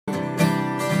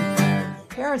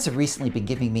Parents have recently been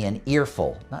giving me an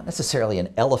earful, not necessarily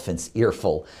an elephant's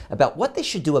earful, about what they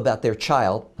should do about their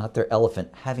child, not their elephant,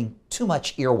 having too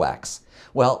much earwax.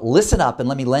 Well, listen up and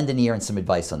let me lend an ear and some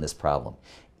advice on this problem.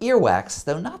 Earwax,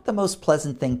 though not the most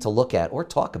pleasant thing to look at or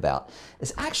talk about,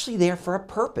 is actually there for a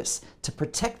purpose, to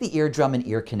protect the eardrum and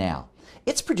ear canal.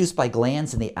 It's produced by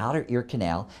glands in the outer ear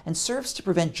canal and serves to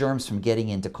prevent germs from getting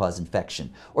in to cause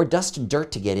infection, or dust and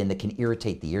dirt to get in that can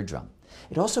irritate the eardrum.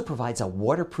 It also provides a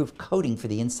waterproof coating for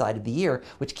the inside of the ear,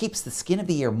 which keeps the skin of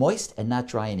the ear moist and not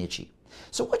dry and itchy.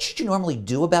 So what should you normally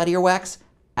do about earwax?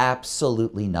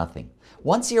 Absolutely nothing.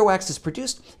 Once earwax is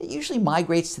produced, it usually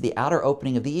migrates to the outer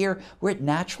opening of the ear where it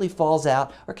naturally falls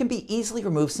out or can be easily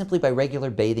removed simply by regular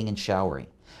bathing and showering.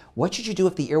 What should you do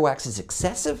if the earwax is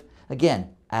excessive?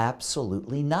 Again,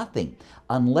 absolutely nothing,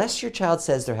 unless your child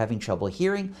says they're having trouble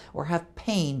hearing or have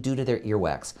pain due to their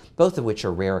earwax, both of which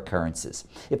are rare occurrences.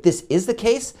 If this is the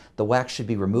case, the wax should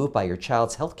be removed by your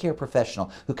child's healthcare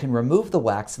professional who can remove the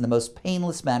wax in the most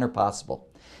painless manner possible.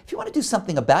 If you want to do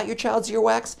something about your child's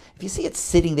earwax, if you see it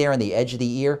sitting there on the edge of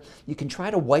the ear, you can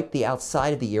try to wipe the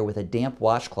outside of the ear with a damp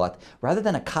washcloth rather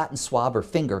than a cotton swab or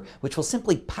finger, which will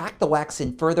simply pack the wax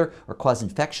in further or cause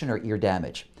infection or ear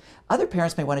damage. Other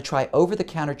parents may want to try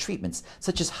over-the-counter treatments,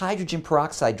 such as hydrogen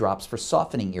peroxide drops for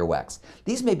softening earwax.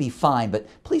 These may be fine, but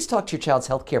please talk to your child's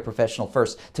healthcare professional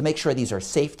first to make sure these are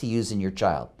safe to use in your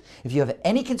child. If you have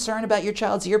any concern about your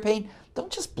child's ear pain,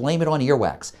 don't just blame it on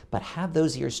earwax, but have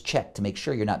those ears checked to make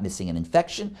sure you're not missing an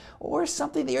infection or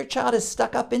something that your child has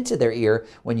stuck up into their ear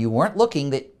when you weren't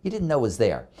looking that you didn't know was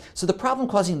there. So the problem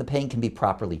causing the pain can be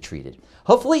properly treated.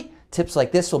 Hopefully, tips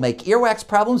like this will make earwax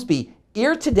problems be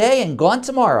ear today and gone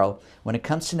tomorrow when it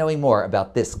comes to knowing more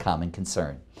about this common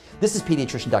concern. This is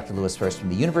pediatrician Dr. Louis First from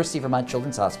the University of Vermont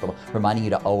Children's Hospital, reminding you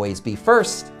to always be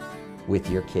first with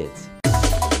your kids.